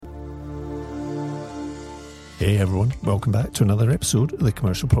Hey everyone, welcome back to another episode of the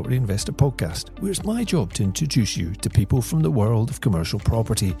Commercial Property Investor Podcast, where it's my job to introduce you to people from the world of commercial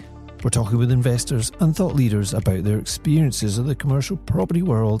property. We're talking with investors and thought leaders about their experiences of the commercial property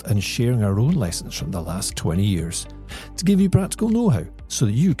world and sharing our own lessons from the last 20 years to give you practical know-how so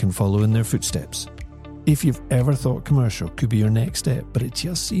that you can follow in their footsteps. If you've ever thought commercial could be your next step, but it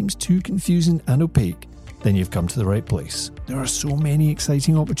just seems too confusing and opaque, then you've come to the right place. There are so many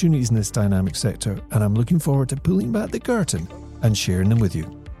exciting opportunities in this dynamic sector, and I'm looking forward to pulling back the curtain and sharing them with you.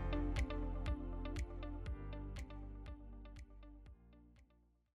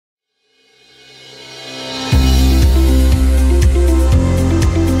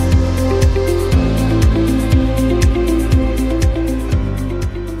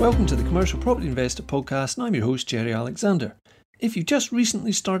 Welcome to the Commercial Property Investor Podcast, and I'm your host, Jerry Alexander. If you've just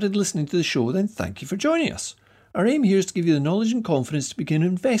recently started listening to the show, then thank you for joining us. Our aim here is to give you the knowledge and confidence to begin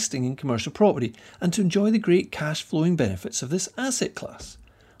investing in commercial property and to enjoy the great cash flowing benefits of this asset class.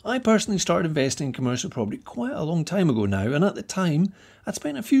 I personally started investing in commercial property quite a long time ago now, and at the time I'd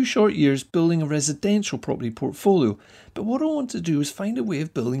spent a few short years building a residential property portfolio, but what I want to do is find a way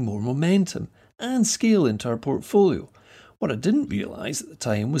of building more momentum and scale into our portfolio. What I didn't realise at the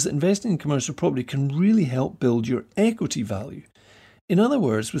time was that investing in commercial property can really help build your equity value. In other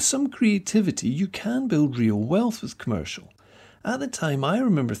words, with some creativity, you can build real wealth with commercial. At the time, I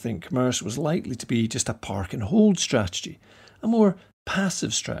remember thinking commercial was likely to be just a park and hold strategy, a more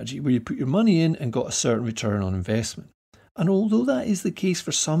passive strategy where you put your money in and got a certain return on investment. And although that is the case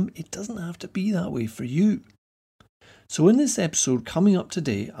for some, it doesn't have to be that way for you. So in this episode coming up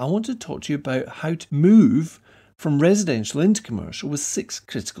today, I want to talk to you about how to move from residential into commercial with 6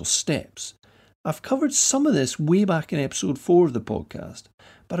 critical steps. I've covered some of this way back in episode 4 of the podcast,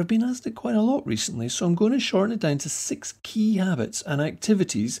 but I've been asked it quite a lot recently, so I'm going to shorten it down to 6 key habits and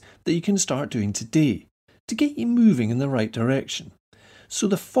activities that you can start doing today to get you moving in the right direction. So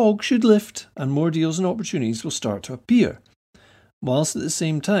the fog should lift and more deals and opportunities will start to appear, whilst at the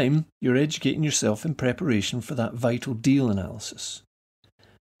same time you're educating yourself in preparation for that vital deal analysis.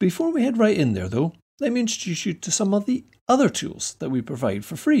 Before we head right in there though, let me introduce you to some of the other tools that we provide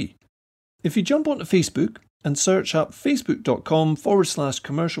for free. If you jump onto Facebook and search up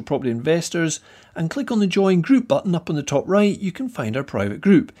facebook.com/commercial property investors and click on the join group button up on the top right, you can find our private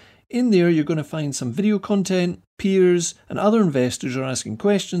group. In there, you're going to find some video content, peers and other investors are asking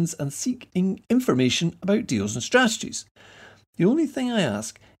questions and seeking information about deals and strategies. The only thing I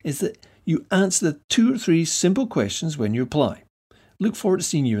ask is that you answer the 2 or 3 simple questions when you apply. Look forward to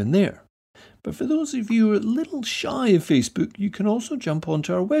seeing you in there. But for those of you who are a little shy of Facebook, you can also jump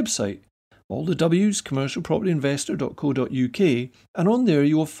onto our website. All the W's, commercialpropertyinvestor.co.uk, and on there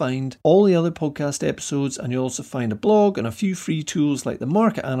you will find all the other podcast episodes, and you'll also find a blog and a few free tools like the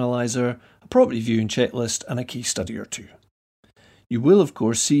Market Analyzer, a property viewing checklist and a case study or 2. You will of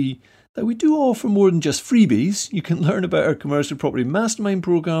course see that we do offer more than just freebies. You can learn about our Commercial Property Mastermind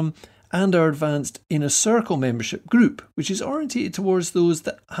Programme and our advanced Inner Circle membership group, which is orientated towards those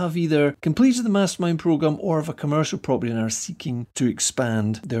that have either completed the Mastermind Programme or have a commercial property and are seeking to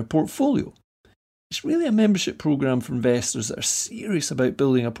expand their portfolio. It's really a membership program for investors that are serious about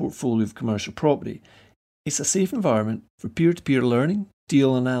building a portfolio of commercial property. It's a safe environment for peer-to-peer learning,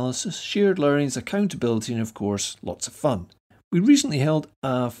 deal analysis, shared learnings, accountability, and of course, lots of fun. We recently held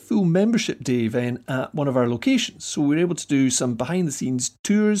a full membership day event at one of our locations, so we were able to do some behind-the-scenes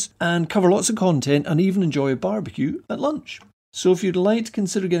tours and cover lots of content and even enjoy a barbecue at lunch. So if you'd like to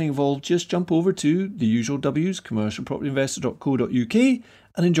consider getting involved, just jump over to the usual W's, commercialpropertyinvestor.co.uk,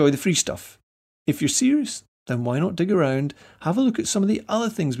 and enjoy the free stuff. If you're serious, then why not dig around, have a look at some of the other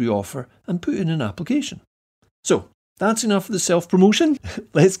things we offer and put in an application. So, that's enough of the self-promotion.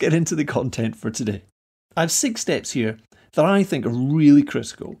 Let's get into the content for today. I have 6 steps here that I think are really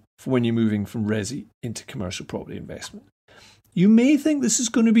critical for when you're moving from resi into commercial property investment. You may think this is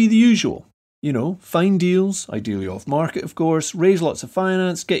going to be the usual. Find deals, ideally off market of course, raise lots of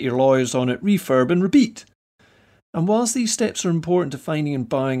finance, get your lawyers on it, refurb and repeat. And whilst these steps are important to finding and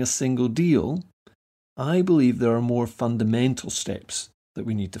buying a single deal, I believe there are more fundamental steps that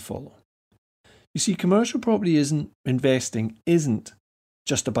we need to follow. You see, commercial property investing isn't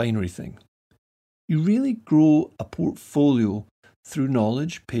just a binary thing. You really grow a portfolio through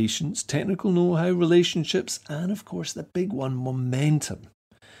knowledge, patience, technical know-how, relationships, and of course the big one, momentum.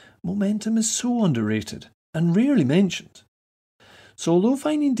 Momentum is so underrated and rarely mentioned. So although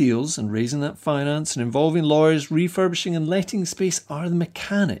finding deals and raising that finance and involving lawyers, refurbishing and letting space are the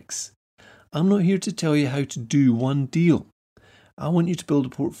mechanics, I'm not here to tell you how to do one deal. I want you to build a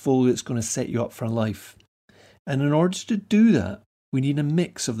portfolio that's going to set you up for life. And in order to do that, we need a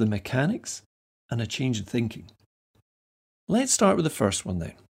mix of the mechanics and a change in thinking. Let's start with the first one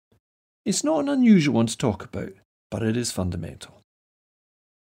then. It's not an unusual one to talk about, but it is fundamental.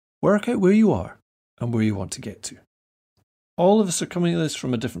 Work out where you are and where you want to get to. All of us are coming at this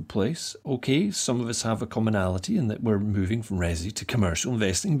from a different place. Okay, some of us have a commonality in that we're moving from resi to commercial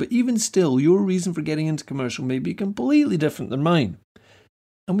investing, but even still, your reason for getting into commercial may be completely different than mine.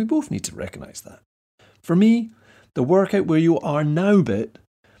 And we both need to recognise that. For me, the work out where you are now bit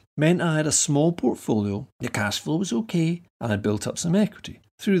meant I had a small portfolio, the cash flow was okay, and I'd built up some equity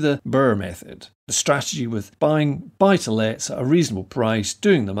through the BRRRR method, the strategy with buying buy-to-lets at a reasonable price,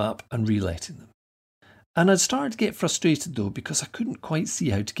 doing them up and reletting them. And I'd started to get frustrated though because I couldn't quite see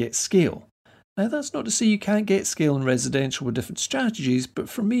how to get scale. Now that's not to say you can't get scale in residential with different strategies, but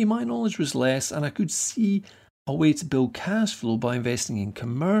for me my knowledge was less and I could see a way to build cash flow by investing in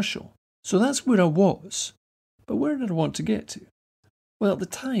commercial. So that's where I was. But where did I want to get to? Well, at the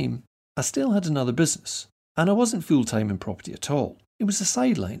time, I still had another business, and I wasn't full-time in property at all. It was a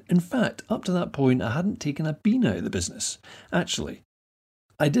sideline. In fact, up to that point, I hadn't taken a bean out of the business. Actually,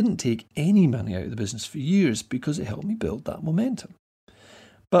 I didn't take any money out of the business for years because it helped me build that momentum.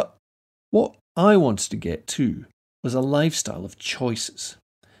 But what I wanted to get to was a lifestyle of choices.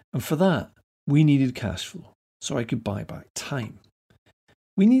 And for that, we needed cash flow, so I could buy back time.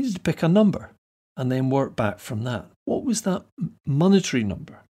 We needed to pick a number and then work back from that. What was that monetary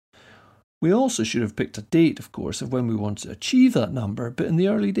number? We also should have picked a date, of course, of when we wanted to achieve that number, but in the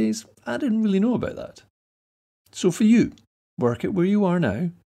early days, I didn't really know about that. So for you, work out where you are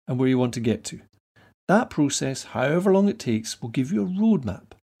now and where you want to get to. That process, however long it takes, will give you a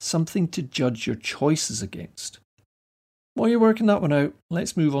roadmap, something to judge your choices against. While you're working that one out,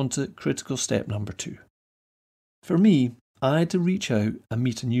 let's move on to critical step number 2. For me, I had to reach out and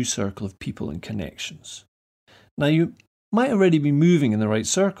meet a new circle of people and connections. Now, you might already be moving in the right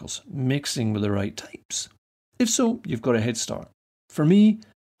circles, mixing with the right types. If so, you've got a head start. For me,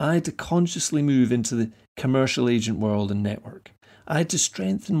 I had to consciously move into the commercial agent world and network. I had to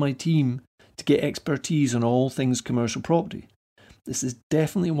strengthen my team to get expertise on all things commercial property. This is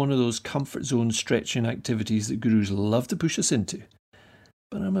definitely one of those comfort zone stretching activities that gurus love to push us into.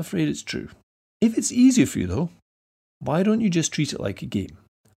 But I'm afraid it's true. If it's easier for you though, why don't you just treat it like a game?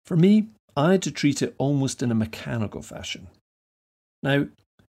 For me, I had to treat it almost in a mechanical fashion. Now,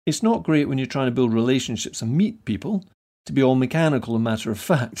 it's not great when you're trying to build relationships and meet people to be all mechanical and matter of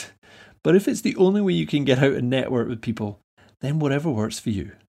fact, but if it's the only way you can get out and network with people, then whatever works for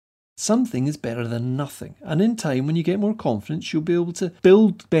you. Something is better than nothing, and in time, when you get more confidence, you'll be able to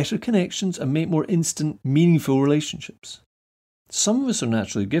build better connections and make more instant, meaningful relationships. Some of us are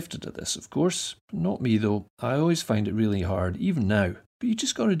naturally gifted at this, of course. Not me though. I always find it really hard, even now. But you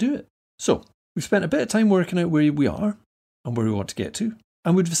just got to do it. So, we've spent a bit of time working out where we are and where we want to get to.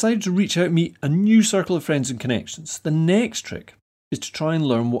 And we've decided to reach out and meet a new circle of friends and connections. The next trick is to try and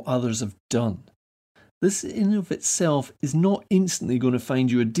learn what others have done. This in of itself is not instantly going to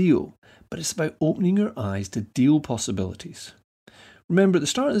find you a deal, but it's about opening your eyes to deal possibilities. Remember, at the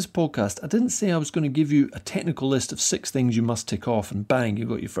start of this podcast, I didn't say I was going to give you a technical list of 6 things you must tick off and bang, you've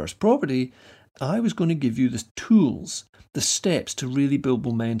got your first property. I was going to give you the tools, the steps to really build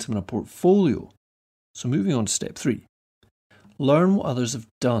momentum in a portfolio. So moving on to step 3. Learn what others have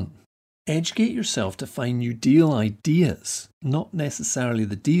done. Educate yourself to find new deal ideas, not necessarily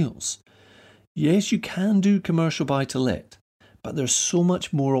the deals. Yes, you can do commercial buy-to-let, but there's so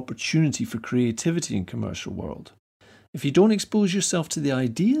much more opportunity for creativity in commercial world. If you don't expose yourself to the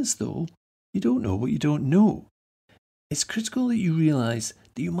ideas though, you don't know what you don't know. It's critical that you realise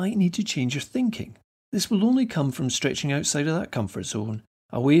that you might need to change your thinking. This will only come from stretching outside of that comfort zone,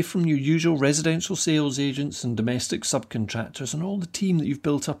 away from your usual residential sales agents and domestic subcontractors and all the team that you've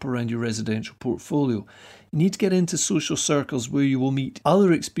built up around your residential portfolio. You need to get into social circles where you will meet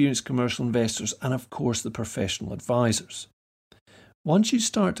other experienced commercial investors and of course the professional advisors. Once you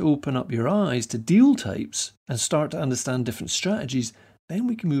start to open up your eyes to deal types and start to understand different strategies, then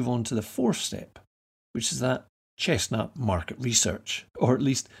we can move on to the 4th step, which is that chestnut market research, or at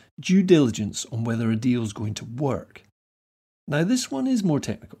least due diligence on whether a deal is going to work. Now this one is more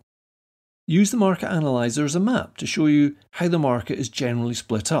technical. Use the market analyzer as a map to show you how the market is generally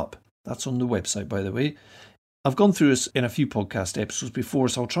split up. That's on the website, by the way. I've gone through this in a few podcast episodes before,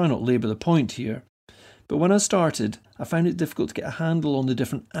 so I'll try not to labour the point here. But when I started, I found it difficult to get a handle on the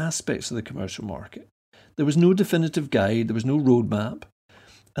different aspects of the commercial market. There was no definitive guide, there was no roadmap,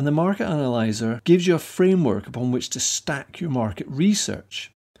 and the market analyzer gives you a framework upon which to stack your market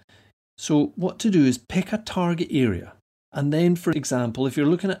research. So what to do is pick a target area, and then, for example, if you're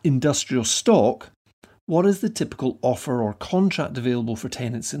looking at industrial stock, what is the typical offer or contract available for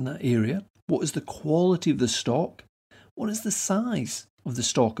tenants in that area? What is the quality of the stock? What is the size of the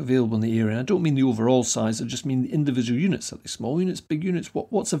stock available in the area? And I don't mean the overall size, I just mean the individual units. Are they small units, big units?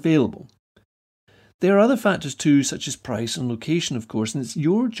 What's available? There are other factors too, such as price and location, of course, and it's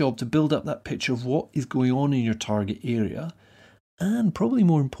your job to build up that picture of what is going on in your target area, and probably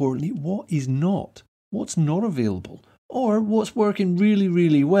more importantly, what is not. What's not available, or what's working really,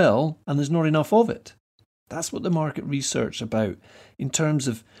 really well and there's not enough of it. That's what the market research is about, in terms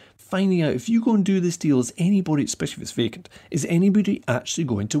of finding out if you go and do this deal, is anybody, especially if it's vacant, is anybody actually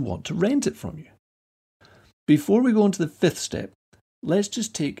going to want to rent it from you? Before we go on to the fifth step, let's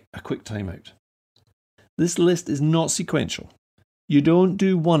just take a quick time out. This list is not sequential. You don't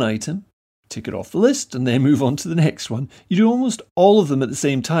do one item, tick it off the list, and then move on to the next one. You do almost all of them at the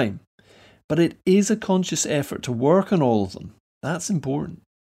same time. But it is a conscious effort to work on all of them. That's important.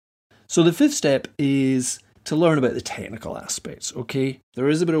 So the fifth step is to learn about the technical aspects, okay? There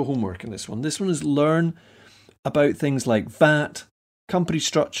is a bit of homework in this one. This one is learn about things like VAT, company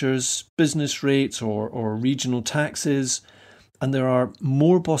structures, business rates or regional taxes, and there are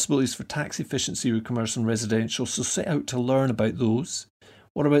more possibilities for tax efficiency with commercial and residential, so set out to learn about those.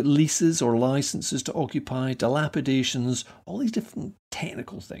 What about leases or licenses to occupy, dilapidations, all these different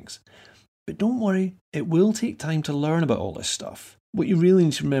technical things. But don't worry, it will take time to learn about all this stuff. What you really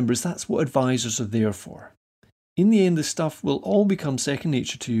need to remember is that's what advisors are there for. In the end, this stuff will all become second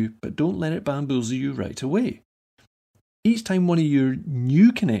nature to you, but don't let it bamboozle you right away. Each time one of your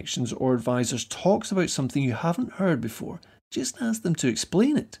new connections or advisors talks about something you haven't heard before, just ask them to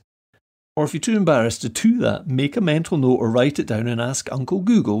explain it. Or if you're too embarrassed to do that, make a mental note or write it down and ask Uncle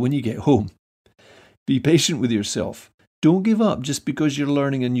Google when you get home. Be patient with yourself. Don't give up just because you're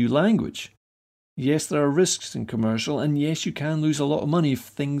learning a new language. Yes, there are risks in commercial, and yes, you can lose a lot of money if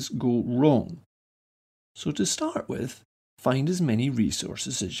things go wrong. So to start with, find as many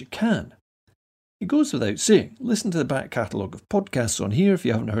resources as you can. It goes without saying, listen to the back catalogue of podcasts on here if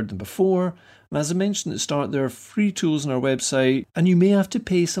you haven't heard them before. And as I mentioned at the start, there are free tools on our website, and you may have to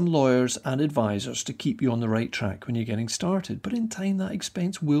pay some lawyers and advisors to keep you on the right track when you're getting started. But in time, that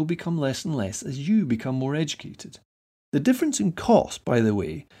expense will become less and less as you become more educated. The difference in cost, by the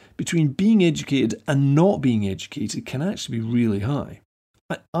way, between being educated and not being educated can actually be really high.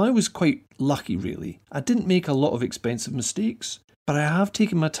 I was quite lucky, really. I didn't make a lot of expensive mistakes, but I have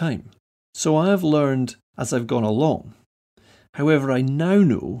taken my time. So I have learned as I've gone along. However, I now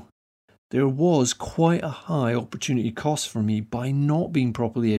know there was quite a high opportunity cost for me by not being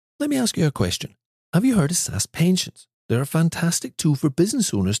properly educated. Let me ask you a question. Have you heard of SAS Pensions? They're a fantastic tool for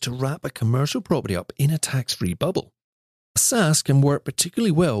business owners to wrap a commercial property up in a tax-free bubble. SAS can work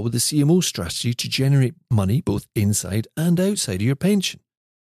particularly well with the CMO strategy to generate money both inside and outside of your pension.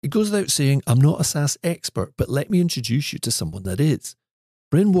 It goes without saying, I'm not a SAS expert, but let me introduce you to someone that is.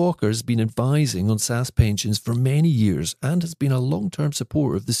 Bryn Walker has been advising on SAS pensions for many years and has been a long-term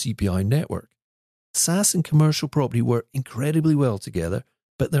supporter of the CPI network. SAS and commercial property work incredibly well together,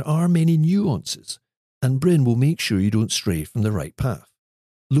 but there are many nuances, and Bryn will make sure you don't stray from the right path.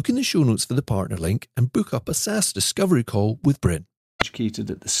 Look in the show notes for the partner link and book up a SAS discovery call with Bryn.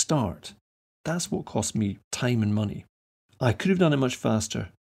 Educated at the start. That's what cost me time and money. I could have done it much faster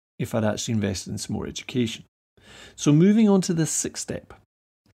if I'd actually invested in some more education. So moving on to the sixth step.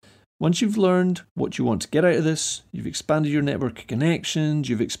 Once you've learned what you want to get out of this, you've expanded your network of connections,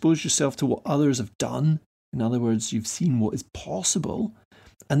 you've exposed yourself to what others have done, in other words, you've seen what is possible,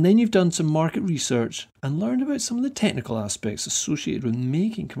 and then you've done some market research and learned about some of the technical aspects associated with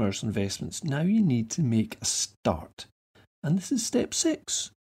making commercial investments, now you need to make a start. And this is step 6.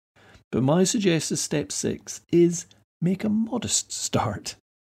 But my suggested step 6 is make a modest start.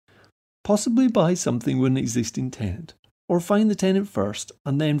 Possibly buy something with an existing tenant, or find the tenant first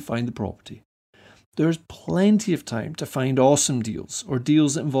and then find the property. There's plenty of time to find awesome deals, or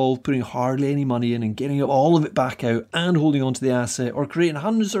deals that involve putting hardly any money in and getting all of it back out and holding on to the asset, or creating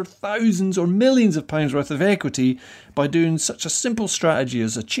hundreds or thousands or millions of pounds worth of equity by doing such a simple strategy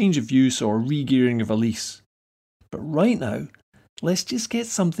as a change of use or re-gearing of a lease. But right now, let's just get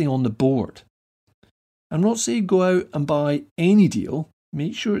something on the board. I'm not saying go out and buy any deal,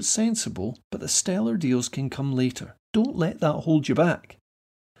 make sure it's sensible, but the stellar deals can come later. Don't let that hold you back.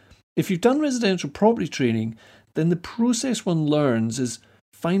 If you've done residential property training, then the process one learns is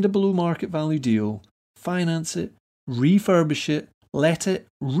find a below market value deal, finance it, refurbish it, let it,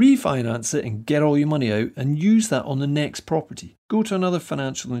 refinance it and get all your money out and use that on the next property. Go to another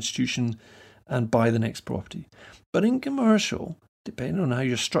financial institution and buy the next property. But in commercial, depending on how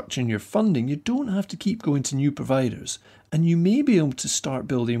you're structuring your funding, you don't have to keep going to new providers, and you may be able to start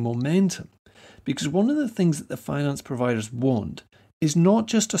building momentum. Because one of the things that the finance providers want is not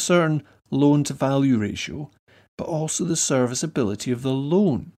just a certain loan to value ratio, but also the serviceability of the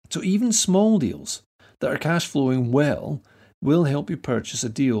loan. So even small deals that are cash flowing well will help you purchase a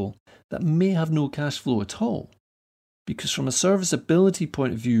deal that may have no cash flow at all. Because from a serviceability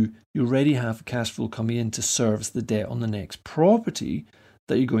point of view, you already have cash flow coming in to service the debt on the next property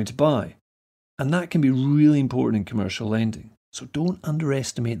that you're going to buy. And that can be really important in commercial lending. So don't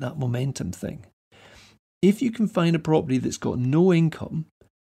underestimate that momentum thing. If you can find a property that's got no income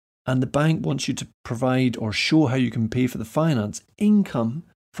and the bank wants you to provide or show how you can pay for the finance, income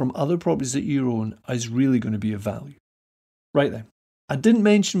from other properties that you own is really going to be of value. Right then, I didn't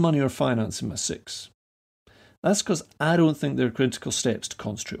mention money or finance in my 6. That's because I don't think they're critical steps to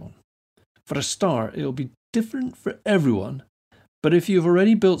concentrate on. For a start, it'll be different for everyone, but if you've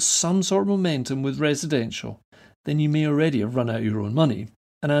already built some sort of momentum with residential, then you may already have run out of your own money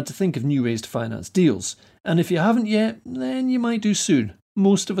and had to think of new ways to finance deals. And if you haven't yet, then you might do soon.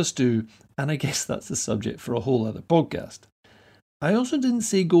 Most of us do, and I guess that's the subject for a whole other podcast. I also didn't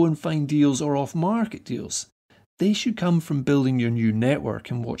say go and find deals or off-market deals. They should come from building your new network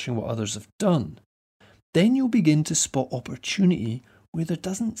and watching what others have done. Then you'll begin to spot opportunity where there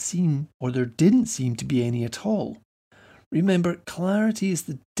didn't seem to be any at all. Remember, clarity is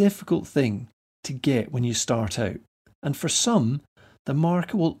the difficult thing to get when you start out. And for some, the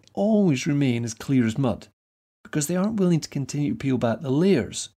market will always remain as clear as mud because they aren't willing to continue to peel back the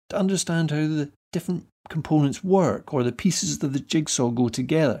layers to understand how the different components work or the pieces of the jigsaw go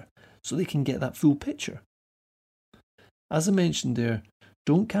together so they can get that full picture. As I mentioned there,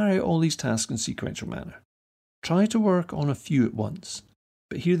 don't carry out all these tasks in sequential manner. Try to work on a few at once,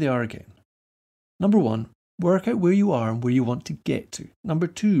 but here they are again. Number 1, work out where you are and where you want to get to. Number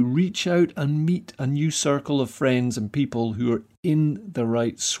 2, reach out and meet a new circle of friends and people who are in the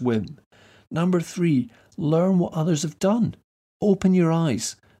right swim. Number 3, learn what others have done. Open your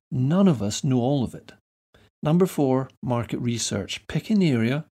eyes. None of us know all of it. Number 4, market research. Pick an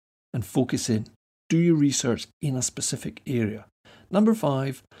area and focus in. Do your research in a specific area. Number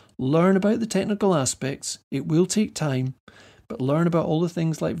 5, learn about the technical aspects. It will take time, but learn about all the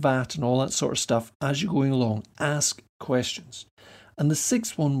things like VAT and all that sort of stuff as you're going along. Ask questions. And the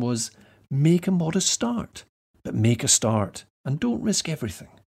 6th one was make a modest start, but make a start and don't risk everything.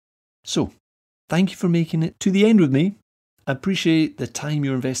 So, thank you for making it to the end with me. I appreciate the time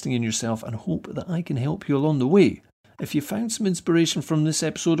you're investing in yourself and hope that I can help you along the way. If you found some inspiration from this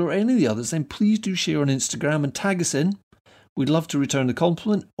episode or any of the others, then please do share on Instagram and tag us in. We'd love to return the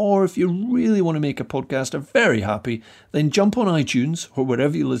compliment, or if you really want to make a podcaster very happy, then jump on iTunes or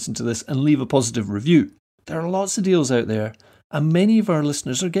wherever you listen to this and leave a positive review. There are lots of deals out there, and many of our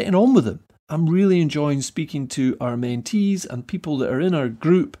listeners are getting on with them. I'm really enjoying speaking to our mentees and people that are in our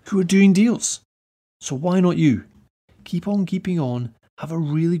group who are doing deals. So why not you? Keep on keeping on. Have a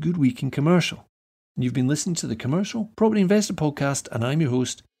really good week in commercial. And you've been listening to the Commercial Property Investor Podcast, and I'm your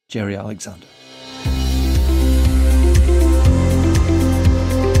host, Jerry Alexander.